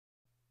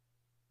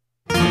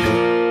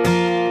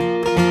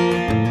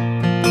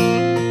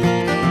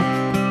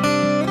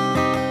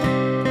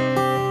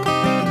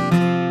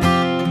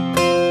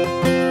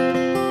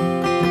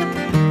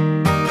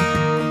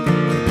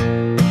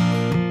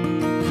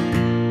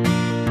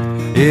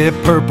Yeah,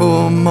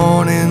 purple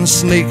morning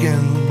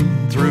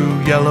sneaking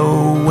through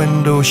yellow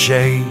window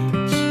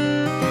shades,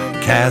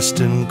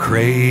 casting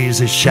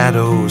crazy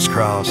shadows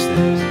across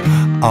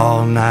this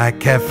all-night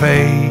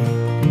cafe.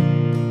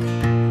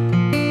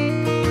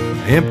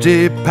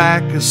 Empty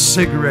pack of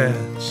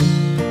cigarettes,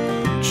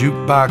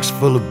 jukebox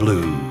full of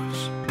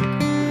blues.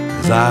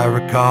 As I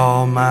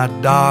recall, my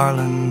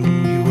darling,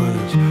 you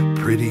was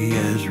pretty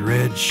as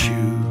red shoes.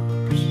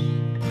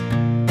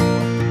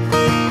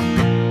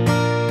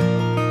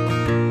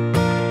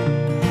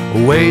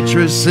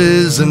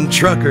 Waitresses and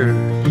truckers,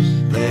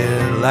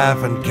 they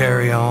laugh and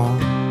carry on,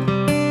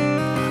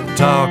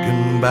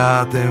 talking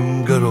about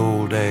them good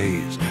old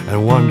days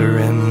and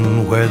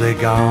wondering where they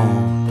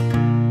gone.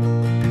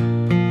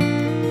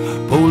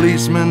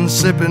 Policemen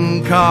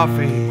sipping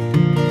coffee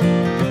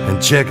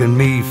and checking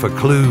me for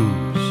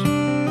clues.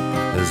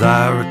 As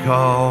I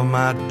recall,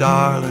 my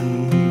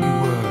darling, you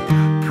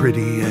were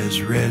pretty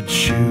as red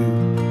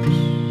shoes.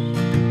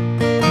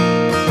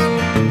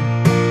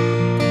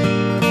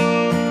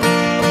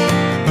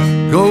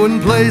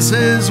 Going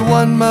places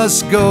one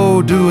must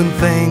go, doing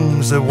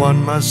things that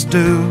one must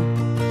do,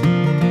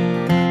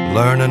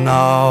 learning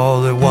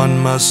all that one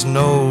must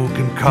know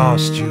can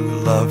cost you a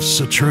love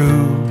so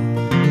true.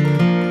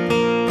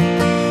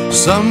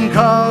 Some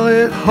call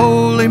it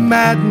holy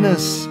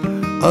madness,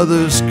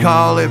 others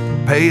call it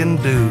paying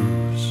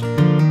dues.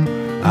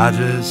 I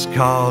just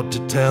called to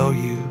tell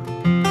you,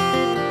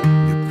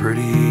 you're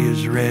pretty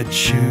as red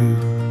shoes.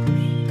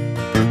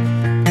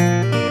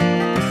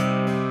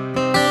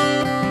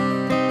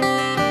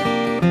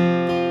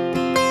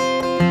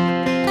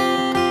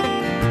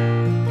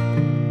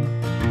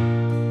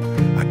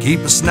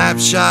 Keep a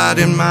snapshot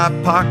in my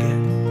pocket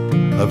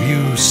of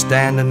you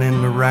standing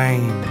in the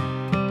rain,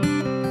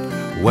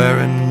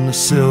 wearing the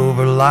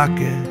silver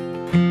locket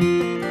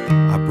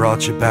I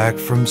brought you back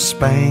from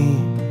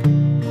Spain.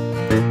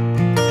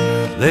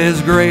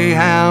 There's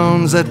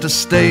greyhounds at the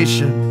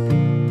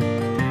station,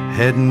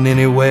 heading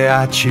any way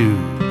I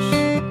choose.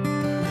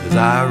 As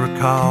I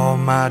recall,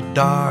 my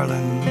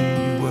darling,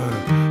 you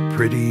were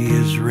pretty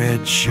as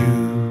red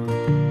shoes.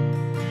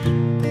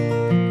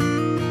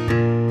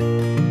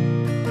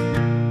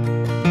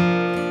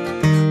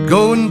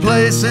 Going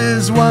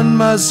places one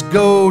must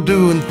go,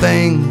 doing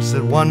things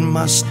that one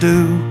must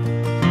do,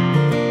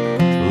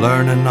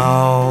 learning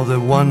all that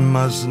one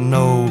must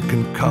know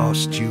can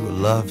cost you a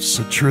love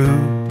so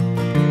true.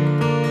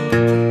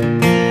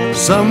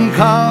 Some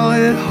call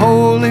it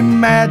holy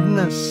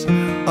madness,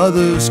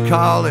 others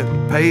call it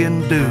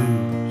paying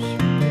dues.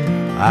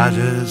 I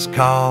just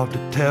called to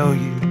tell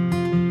you,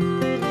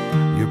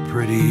 you're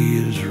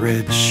pretty as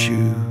red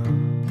shoes.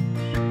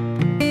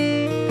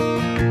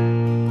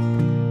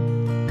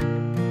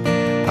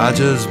 I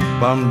just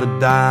bummed a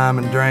dime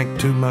and drank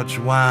too much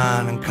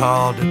wine and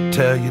called to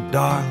tell you,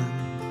 darling,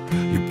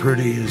 you're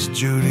pretty as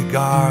Judy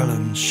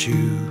Garland's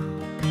shoes.